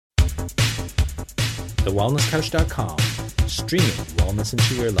thewellnesscouch.com, streaming wellness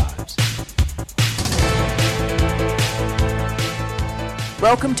into your lives.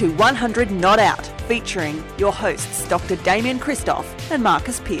 Welcome to 100 Not Out, featuring your hosts Dr. Damien Christoph and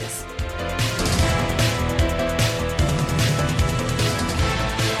Marcus Pearce.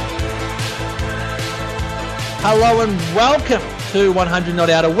 Hello and welcome to 100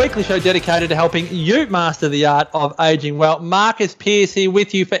 Not Out, a weekly show dedicated to helping you master the art of aging well. Marcus Pearce here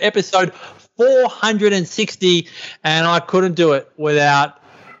with you for episode 460, and I couldn't do it without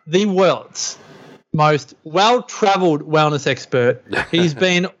the world's most well-travelled wellness expert. He's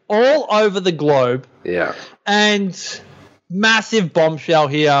been all over the globe. Yeah. And massive bombshell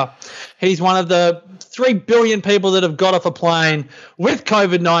here. He's one of the 3 billion people that have got off a plane with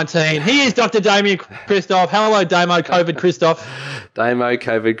COVID-19. He is Dr. Damien Christoph. Hello, Damo COVID Christoph. Damo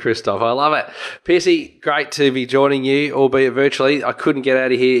COVID Christoph. I love it. Piercy, great to be joining you, albeit virtually. I couldn't get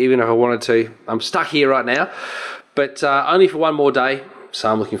out of here even if I wanted to. I'm stuck here right now, but only for one more day. So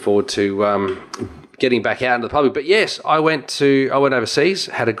I'm looking forward to getting back out into the public. But yes, I went overseas,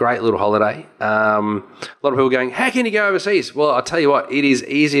 had a great little holiday. A lot of people going, how can you go overseas? Well, I'll tell you what, it is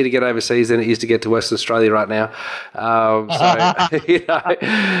easier to get overseas than it is to get to Western Australia right now.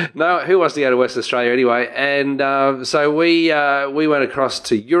 No, who wants to go to Western Australia anyway? And so we went across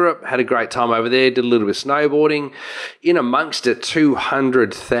to Europe, had a great time over there, did a little bit of snowboarding. In amongst it,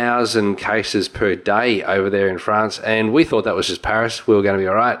 200,000 cases per day over there in France. And we thought that was just Paris. We were going to be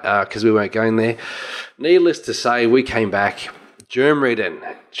all right because we weren't going there. Needless to say, we came back germ-ridden,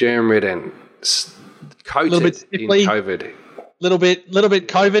 coated in COVID. Little bit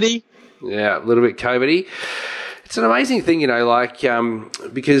COVID-y. Yeah, a little bit COVID-y. It's an amazing thing,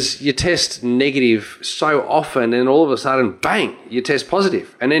 because you test negative so often and all of a sudden, bang, you test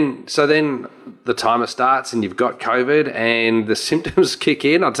positive. And then the timer starts and you've got COVID and the symptoms kick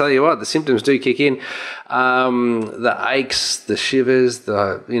in. I'll tell you what, the symptoms do kick in. The aches, the shivers,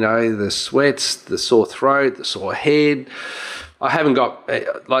 the sweats, the sore throat, the sore head. I haven't got,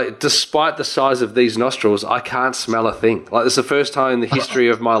 despite the size of these nostrils, I can't smell a thing. It's the first time in the history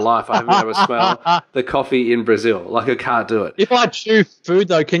of my life I haven't been able to smell the coffee in Brazil. I can't do it. If I chew food,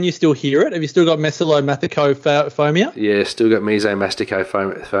 though, can you still hear it? Have you still got mesomasticophobia? Yeah, still got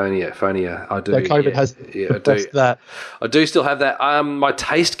mesomasticophobia. I do. So COVID has suppressed that. I do still have that. My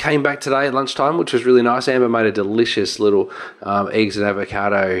taste came back today at lunchtime, which was really nice. Amber made a delicious little eggs and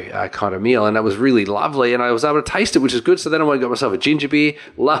avocado kind of meal, and that was really lovely, and I was able to taste it, which is good. So then I went and got myself a ginger beer.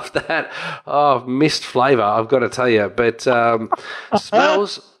 Loved that. Oh, I've missed flavour, I've got to tell you. But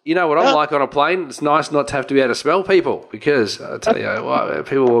smells, you know what I'm like on a plane? It's nice not to have to be able to smell people because I tell you what,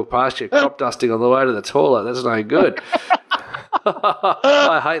 people walk past you crop dusting on the way to the toilet. That's no good.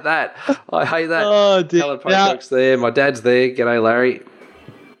 I hate that. Oh, dear. Helen Pocock's there. My dad's there. G'day, Larry.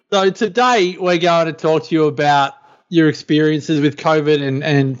 So today we're going to talk to you about your experiences with COVID,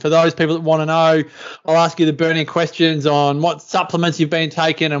 and for those people that want to know, I'll ask you the burning questions on what supplements you've been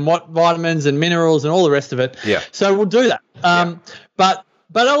taking and what vitamins and minerals and all the rest of it. Yeah. So we'll do that. But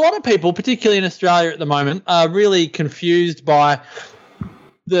a lot of people, particularly in Australia at the moment, are really confused by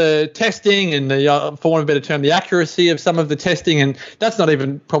the testing and the, for want of a better term, the accuracy of some of the testing, and that's not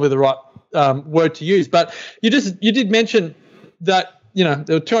even probably the right word to use. But you did mention that there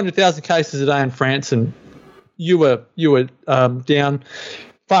were 200,000 cases a day in France, and you were down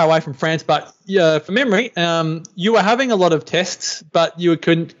far away from France, but from memory, you were having a lot of tests, but you were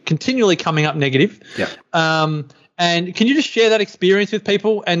continually coming up negative. Yeah. And can you just share that experience with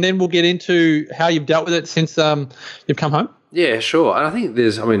people, and then we'll get into how you've dealt with it since you've come home? Yeah, sure. And I think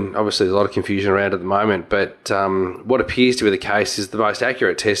obviously there's a lot of confusion around at the moment, but what appears to be the case is the most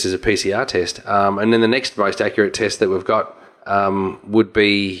accurate test is a PCR test. And then the next most accurate test that we've got would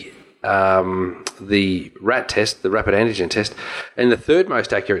be the RAT test, the rapid antigen test, and the third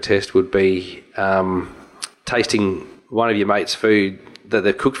most accurate test would be tasting one of your mate's food that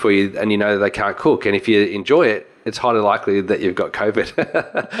they've cooked for you and you know they can't cook, and if you enjoy it, it's highly likely that you've got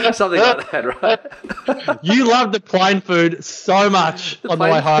COVID. Something like that, right? You loved the plain food so much on the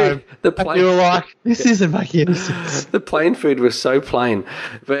way home. You were like, this isn't making any sense. The plain food was so plain.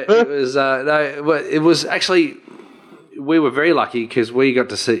 But it was, it was actually, we were very lucky because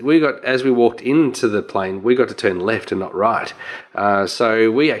as we walked into the plane, we got to turn left and not right. So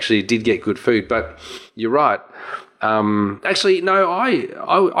we actually did get good food. But you're right. Actually, no,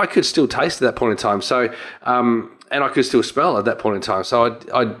 I could still taste at that point in time. So, and I could still smell at that point in time. So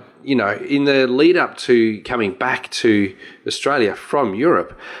I in the lead up to coming back to Australia from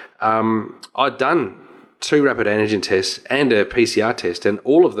Europe, I'd done 2 rapid antigen tests and a PCR test, and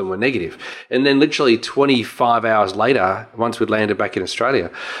all of them were negative. And then literally 25 hours later, once we'd landed back in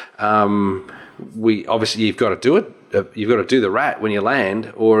Australia, we obviously, you've got to do it. You've got to do the RAT when you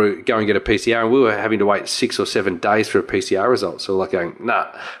land, or go and get a PCR. And we were having to wait 6 or 7 days for a PCR result. So we're like going, nah,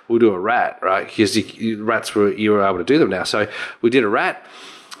 we'll do a RAT, right? Because RATs you were able to do them now. So we did a RAT,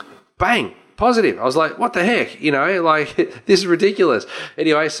 bang, positive. I was like, what the heck? Like, this is ridiculous.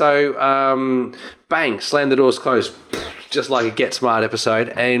 Anyway, so bang, slammed the doors closed, just like a Get Smart episode.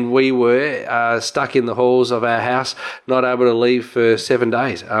 And we were stuck in the halls of our house, not able to leave for 7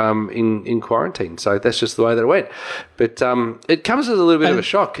 days in quarantine. So that's just the way that it went. But it comes as a little bit of a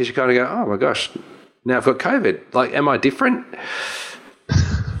shock, because you kind of go, oh my gosh, now I've got COVID. Like, am I different?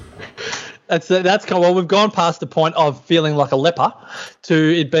 That's cool. Well, we've gone past the point of feeling like a leper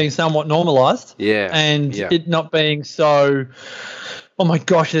to it being somewhat normalised. Yeah. And it not being so, oh my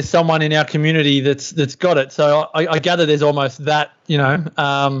gosh, there's someone in our community that's got it. So I gather there's almost that, you're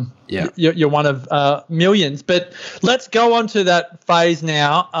one of millions. But let's go on to that phase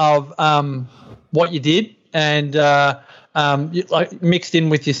now of what you did and like mixed in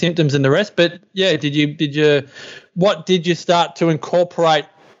with your symptoms and the rest. But yeah, what did you start to incorporate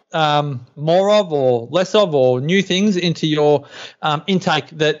more of or less of, or new things into your intake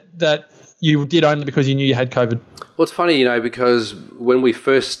that you did only because you knew you had COVID? Well, it's funny, because when we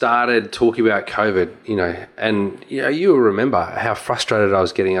first started talking about COVID, and you will remember how frustrated I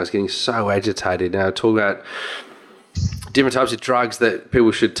was getting. I was getting so agitated. Talking about different types of drugs that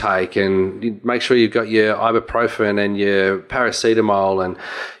people should take, and make sure you've got your ibuprofen and your paracetamol, and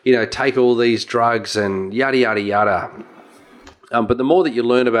take all these drugs and yada yada yada. But the more that you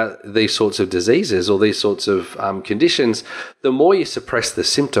learn about these sorts of diseases or these sorts of conditions, the more you suppress the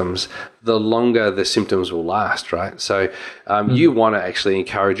symptoms, the longer the symptoms will last, right? So you want to actually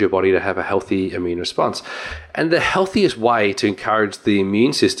encourage your body to have a healthy immune response. And the healthiest way to encourage the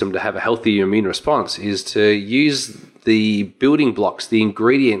immune system to have a healthy immune response is to use the building blocks, the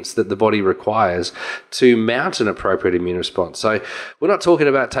ingredients that the body requires to mount an appropriate immune response. So we're not talking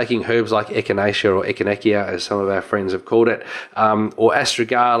about taking herbs like echinacea or echinacea, as some of our friends have called it, or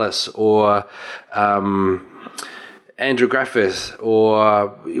astragalus, or andrographis,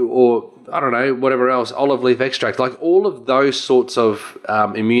 or I don't know, whatever else, olive leaf extract, like all of those sorts of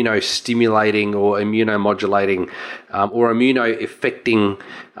immunostimulating or immunomodulating or immuno-affecting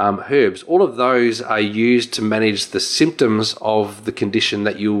herbs. All of those are used to manage the symptoms of the condition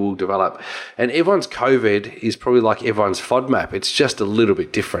that you will develop. And everyone's COVID is probably like everyone's FODMAP. It's just a little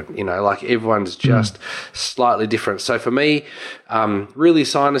bit different, like everyone's just slightly different. So for me, really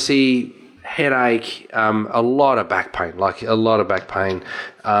sinusy, headache, a lot of back pain,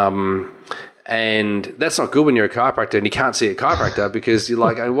 and that's not good when you're a chiropractor and you can't see a chiropractor because you're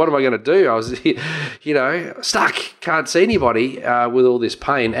like, what am I going to do? I was, stuck, can't see anybody with all this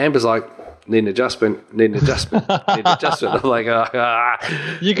pain. Amber's like, need an adjustment. I'm like,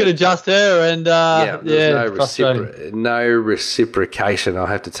 You could adjust her and no reciprocation, I'll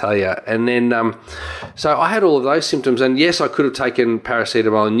have to tell you. And then, so I had all of those symptoms, and yes, I could have taken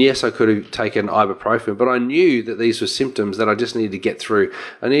paracetamol, and yes, I could have taken ibuprofen, but I knew that these were symptoms that I just needed to get through.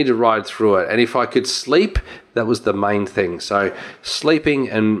 I needed to ride through it. And if I could sleep, that was the main thing. So sleeping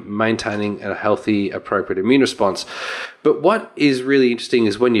and maintaining a healthy, appropriate immune response. But what is really interesting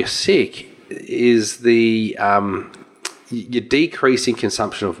is when you're sick is you're decreasing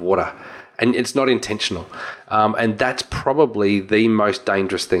consumption of water, and it's not intentional. And that's probably the most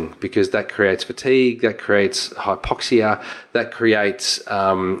dangerous thing, because that creates fatigue, that creates hypoxia, that creates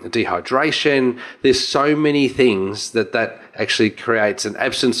dehydration. There's so many things that actually creates an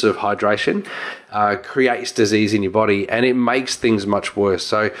absence of hydration, creates disease in your body, and it makes things much worse.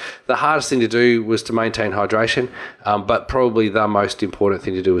 So the hardest thing to do was to maintain hydration, but probably the most important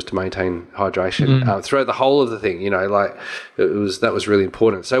thing to do was to maintain hydration throughout the whole of the thing. That was really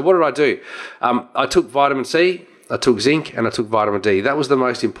important. So what did I do? I took vitamin C, I took zinc, and I took vitamin D. That was the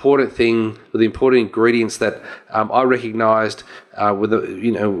most important thing, the important ingredients that I recognised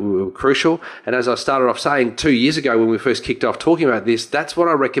were crucial. And as I started off saying 2 years ago when we first kicked off talking about this, that's what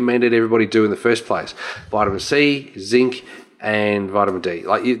I recommended everybody do in the first place. Vitamin C, zinc, and vitamin D.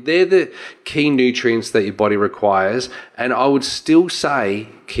 They're the key nutrients that your body requires. And I would still say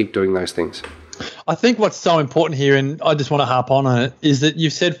keep doing those things. I think what's so important here, and I just want to harp on it, is that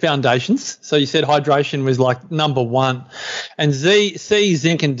you've said foundations. So you said hydration was like number one, and C,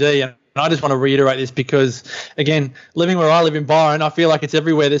 zinc, and D. And I just want to reiterate this because, again, living where I live in Byron, I feel like it's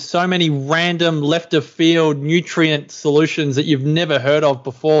everywhere. There's so many random left of field nutrient solutions that you've never heard of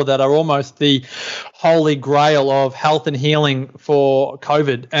before that are almost the holy grail of health and healing for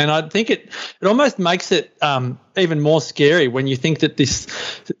COVID. And I think it almost makes it even more scary when you think that this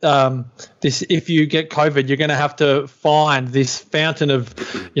if you get COVID, you're going to have to find this fountain of,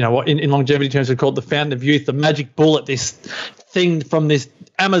 what in longevity terms we call it the fountain of youth, the magic bullet, this thing from this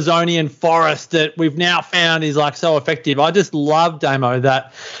Amazonian forest that we've now found is like so effective. I just love, Damo,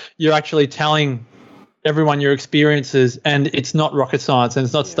 that you're actually telling everyone your experiences and it's not rocket science and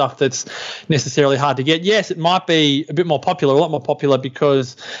it's not stuff that's necessarily hard to get. Yes, it might be a lot more popular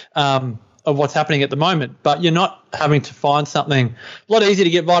because of what's happening at the moment, but you're not having to find something a lot easier to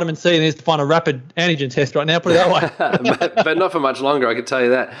get vitamin C than it is to find a rapid antigen test right now, put it that way. but not for much longer, I can tell you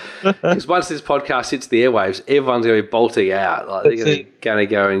that. Because once this podcast hits the airwaves, everyone's going to be bolting out. Like they're going to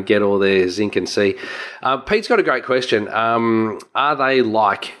go and get all their zinc and C. Pete's got a great question. Are they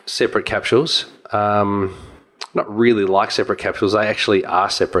like separate capsules? Not really like separate capsules. They actually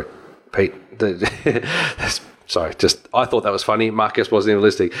are separate, Pete. Sorry, I thought that was funny. Marcus wasn't even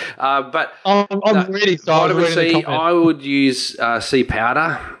listening. But I'm really sorry. Vitamin C, I would use C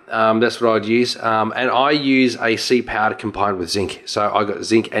powder. That's what I'd use. And I use a C powder combined with zinc. So I got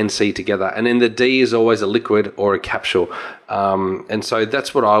zinc and C together. And then the D is always a liquid or a capsule. And so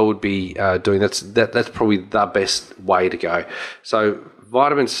that's what I would be doing. That's probably the best way to go. So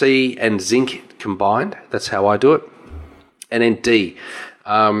vitamin C and zinc combined. That's how I do it. And then D.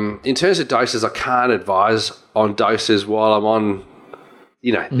 In terms of doses, I can't advise on doses while I'm on,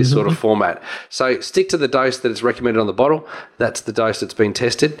 this sort of format. So stick to the dose that is recommended on the bottle. That's the dose that's been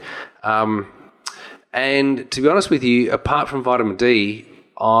tested. And to be honest with you, apart from vitamin D,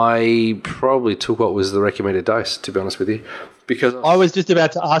 I probably took what was the recommended dose, to be honest with you. Because I was just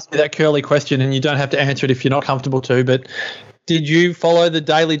about to ask you that curly question, and you don't have to answer it if you're not comfortable to, but did you follow the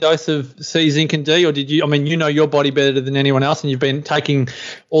daily dose of C, zinc, and D, or did you? I mean, you know your body better than anyone else, and you've been taking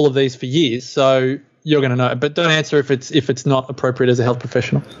all of these for years, so you're going to know. But don't answer if it's not appropriate as a health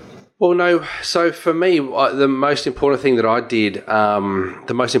professional. Well, no. So for me, the most important thing that I did,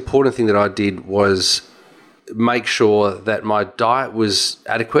 was make sure that my diet was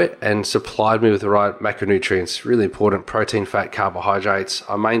adequate and supplied me with the right macronutrients. Really important: protein, fat, carbohydrates.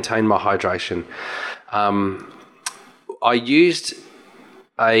 I maintained my hydration. I used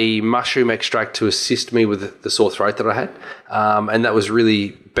a mushroom extract to assist me with the sore throat that I had, and that was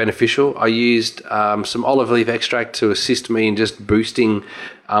really beneficial. I used some olive leaf extract to assist me in just boosting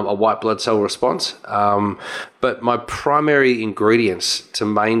a white blood cell response. But my primary ingredients to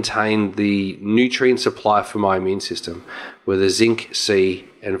maintain the nutrient supply for my immune system were the zinc, C,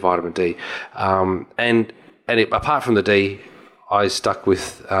 and vitamin D. Apart from the D, I stuck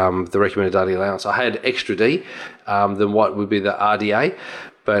with the recommended daily allowance. I had extra D than what would be the RDA,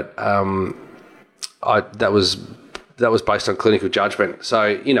 but that was based on clinical judgment.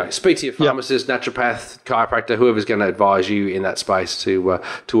 So, speak to your pharmacist, naturopath, chiropractor, whoever's going to advise you in that space to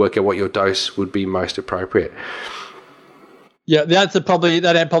work out what your dose would be most appropriate. Yeah, that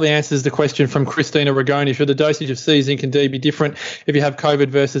probably answers the question from Christina Ragoni. Should the dosage of C, zinc, and D be different if you have COVID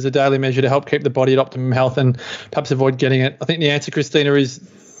versus a daily measure to help keep the body at optimum health and perhaps avoid getting it? I think the answer, Christina, is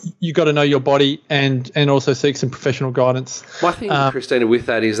you got to know your body and also seek some professional guidance. My thing, Christina, with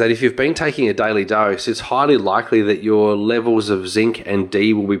that is that if you've been taking a daily dose, it's highly likely that your levels of zinc and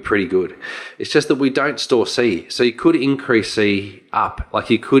D will be pretty good. It's just that we don't store C. So you could increase C up, like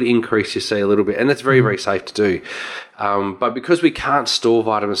you could increase your C a little bit, and that's very, very safe to do. But because we can't store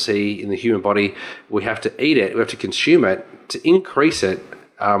vitamin C in the human body, we have to eat it, we have to consume it. To increase it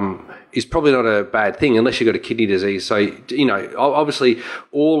is probably not a bad thing unless you've got a kidney disease. So, obviously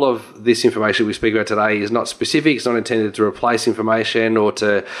all of this information we speak about today is not specific. It's not intended to replace information or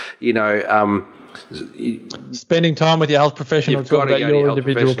to, spending time with your health professional to talk about your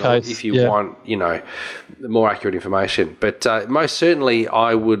individual case. If you want, more accurate information. But most certainly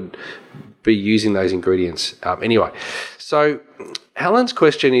I would be using those ingredients anyway. So Helen's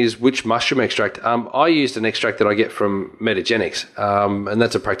question is which mushroom extract? I used an extract that I get from Metagenics, and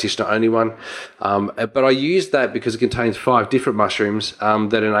that's a practitioner-only one. But I used that because it contains 5 different mushrooms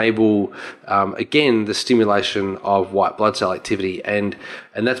that enable, again, the stimulation of white blood cell activity, and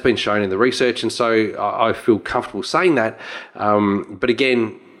that's been shown in the research, and so I feel comfortable saying that. But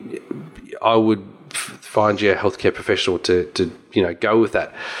again, I would find your healthcare professional to go with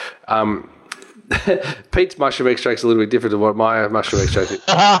that. Pete's mushroom extract's a little bit different to what my mushroom extract is.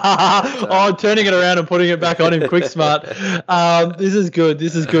 Turning it around and putting it back on him, quick smart. This is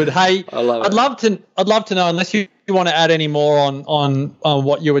good. Hey, I'd love to know, unless you you want to add any more on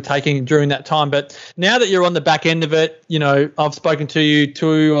what you were taking during that time. But now that you're on the back end of it, you know, I've spoken to you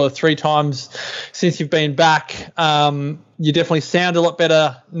 2 or 3 times since you've been back. You definitely sound a lot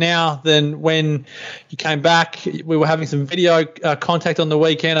better now than when you came back. We were having some video contact on the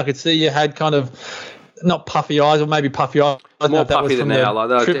weekend. I could see you had kind of not puffy eyes, or maybe puffy eyes. More puffy than now. Like,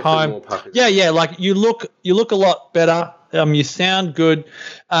 they're definitely home. More puffy. Yeah. Like you look a lot better. You sound good.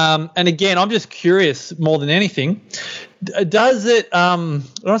 And again, I'm just curious more than anything. Does it? I don't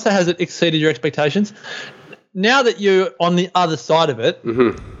want to say has it exceeded your expectations? Now that you're on the other side of it,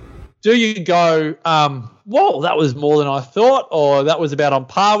 do you go, whoa, that was more than I thought, or that was about on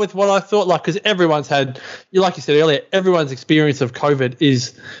par with what I thought? Like, because everyone's had, like you said earlier, everyone's experience of COVID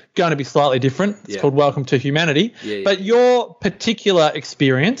is going to be slightly different. It's called Welcome to Humanity. Yeah. But your particular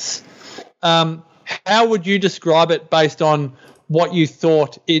experience, how would you describe it based on what you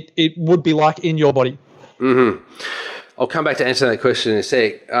thought it would be like in your body? I'll come back to answer that question in a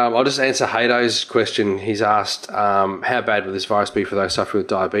sec. I'll just answer Hado's question. He's asked, how bad will this virus be for those suffering with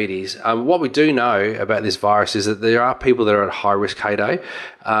diabetes? What we do know about this virus is that there are people that are at high risk, Hado.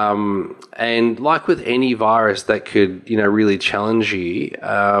 And like with any virus that could, really challenge you,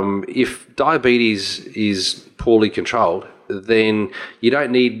 if diabetes is poorly controlled, then you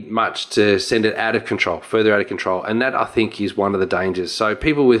don't need much to send it out of control, further out of control. And that, I think, is one of the dangers. So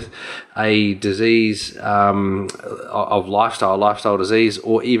people with a disease of lifestyle disease,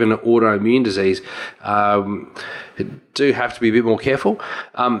 or even an autoimmune disease, do have to be a bit more careful.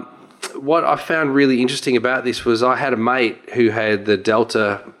 What I found really interesting about this was I had a mate who had the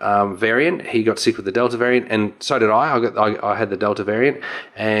Delta variant. He got sick with the Delta variant, and so did I. I had the Delta variant,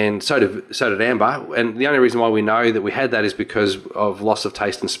 and so did Amber. And the only reason why we know that we had that is because of loss of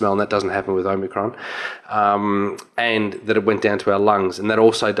taste and smell, and that doesn't happen with Omicron. And that it went down to our lungs, and that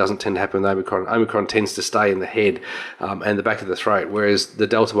also doesn't tend to happen with Omicron. Omicron tends to stay in the head and the back of the throat, whereas the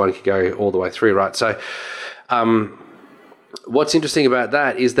Delta one could go all the way through, right? So what's interesting about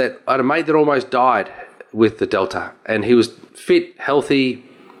that is that I had a mate that almost died with the Delta, and he was fit, healthy,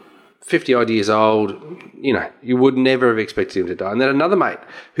 50-odd years old. You would never have expected him to die. And then another mate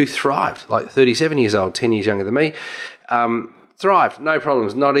who thrived, like 37 years old, 10 years younger than me, thrived, no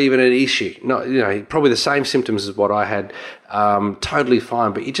problems, not even an issue. Not, probably the same symptoms as what I had, totally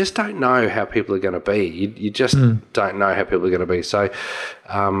fine. But you just don't know how people are going to be. You just don't know how people are going to be. So,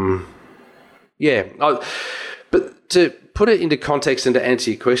 but to put it into context and to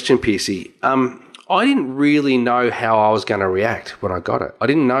answer your question, Piercy, I didn't really know how I was going to react when I got it. I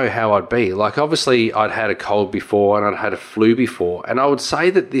didn't know how I'd be. Like, obviously, I'd had a cold before and I'd had a flu before, and I would say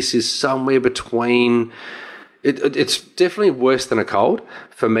that this is somewhere between. It's definitely worse than a cold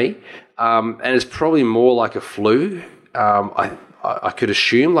for me, and it's probably more like a flu. I could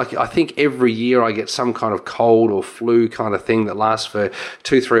assume. Like, I think every year I get some kind of cold or flu kind of thing that lasts for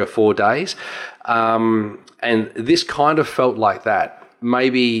 2, 3, or 4 days. And this kind of felt like that.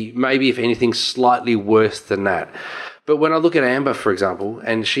 Maybe if anything, slightly worse than that. But when I look at Amber, for example,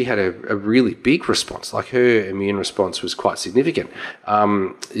 and she had a really big response, like her immune response was quite significant.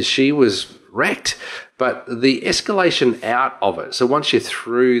 She was wrecked. But the escalation out of it, so once you're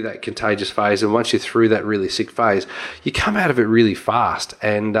through that contagious phase and once you're through that really sick phase, you come out of it really fast,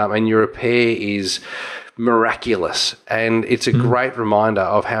 and your repair is miraculous. And it's a great reminder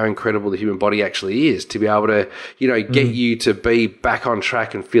of how incredible the human body actually is, to be able to, get you to be back on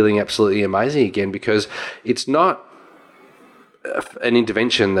track and feeling absolutely amazing again, because it's not an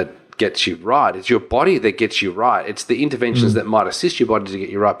intervention that gets you right. It's your body that gets you right. It's the interventions that might assist your body to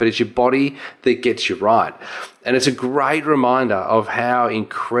get you right, but it's your body that gets you right. And it's a great reminder of how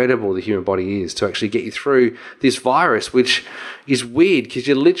incredible the human body is to actually get you through this virus, which is weird because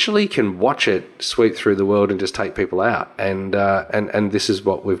you literally can watch it sweep through the world and just take people out. And this is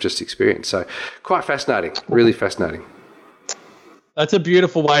what we've just experienced. So quite fascinating, really fascinating. That's a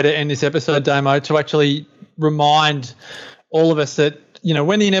beautiful way to end this episode, Damo, to actually remind all of us that,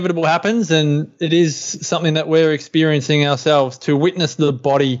 when the inevitable happens, and it is something that we're experiencing ourselves, to witness the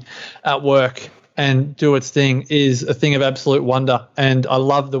body at work and do its thing is a thing of absolute wonder. And I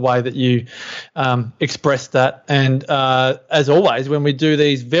love the way that you expressed that. And as always, when we do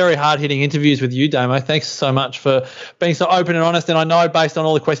these very hard-hitting interviews with you, Damo, thanks so much for being so open and honest. And I know, based on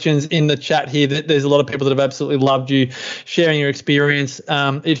all the questions in the chat here, that there's a lot of people that have absolutely loved you sharing your experience.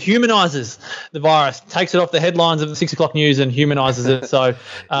 It humanises the virus, takes it off the headlines of the 6 o'clock news and humanises it. So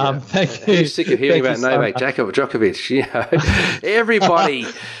thank you. Who's sick of hearing about Novak Djokovic? Everybody.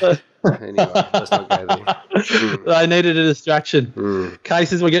 Anyway, let's not go there. I needed a distraction.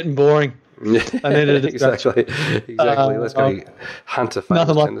 Cases were getting boring. I needed a distraction. Exactly. Let's go hunt a famous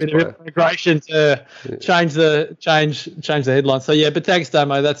Nothing like tennis a bit of player. integration to change the headline. So yeah, but thanks,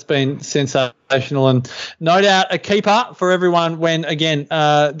 Damo. That's been sensational and no doubt a keeper for everyone when again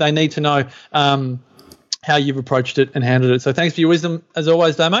they need to know how you've approached it and handled it. So thanks for your wisdom as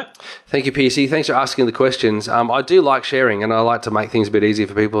always, Damo. Thank you, PC. Thanks for asking the questions. I do like sharing, and I like to make things a bit easier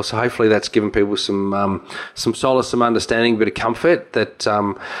for people. So hopefully that's given people some solace, some understanding, a bit of comfort that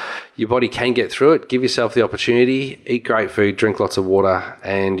your body can get through it. Give yourself the opportunity. Eat great food, drink lots of water,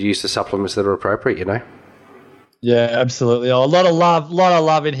 and use the supplements that are appropriate. You know. Yeah, absolutely. Oh, a lot of love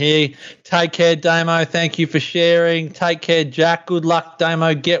in here. Take care, Damo. Thank you for sharing. Take care, Jack. Good luck,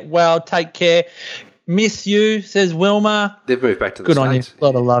 Damo. Get well. Take care. Miss you, says Wilma. They've moved back to the Good States. on you. A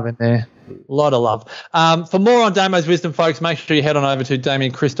lot of love in there. A lot of love. For more on Damo's wisdom, folks, make sure you head on over to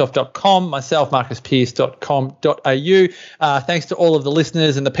DamienChristoph.com, myself, MarcusPearce.com.au. Thanks to all of the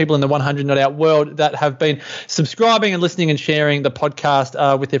listeners and the people in the 100 Not Out world that have been subscribing and listening and sharing the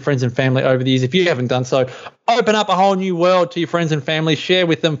podcast with their friends and family over the years. If you haven't done so, open up a whole new world to your friends and family. Share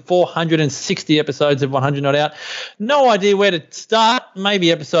with them 460 episodes of 100 Not Out. No idea where to start.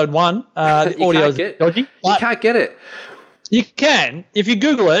 Maybe episode 1. The audio is dodgy. You can't get it. You can. If you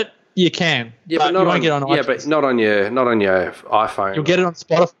Google it, you can. Yeah, but not you won't on, get on iTunes. but not on your iPhone. You'll get it on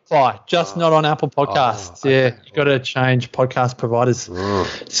Spotify, just not on Apple Podcasts. Okay. Yeah, you've got to change podcast providers.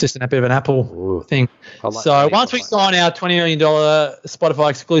 It's just a bit of an Apple thing. Like So once we sign our $20 million Spotify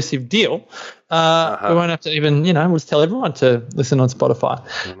exclusive deal, we won't have to even, we'll just tell everyone to listen on Spotify.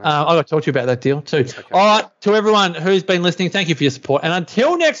 I've got to talk to you about that deal too. Okay. All right, to everyone who's been listening, thank you for your support. And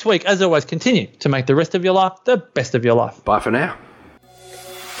until next week, as always, continue to make the rest of your life the best of your life. Bye for now.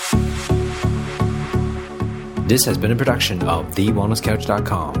 This has been a production of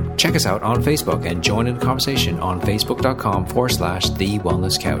TheWellnessCouch.com. Check us out on Facebook and join in the conversation on Facebook.com/The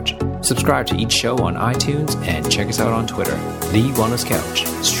Wellness Couch. Subscribe to each show on iTunes and check us out on Twitter. The Wellness Couch,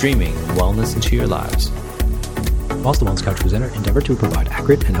 streaming wellness into your lives. Whilst the Wellness Couch presenter endeavor to provide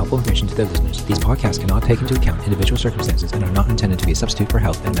accurate and helpful information to their listeners, these podcasts cannot take into account individual circumstances and are not intended to be a substitute for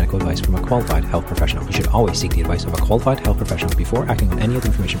health and medical advice from a qualified health professional. You should always seek the advice of a qualified health professional before acting on any of the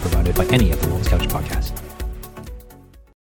information provided by any of the Wellness Couch podcasts.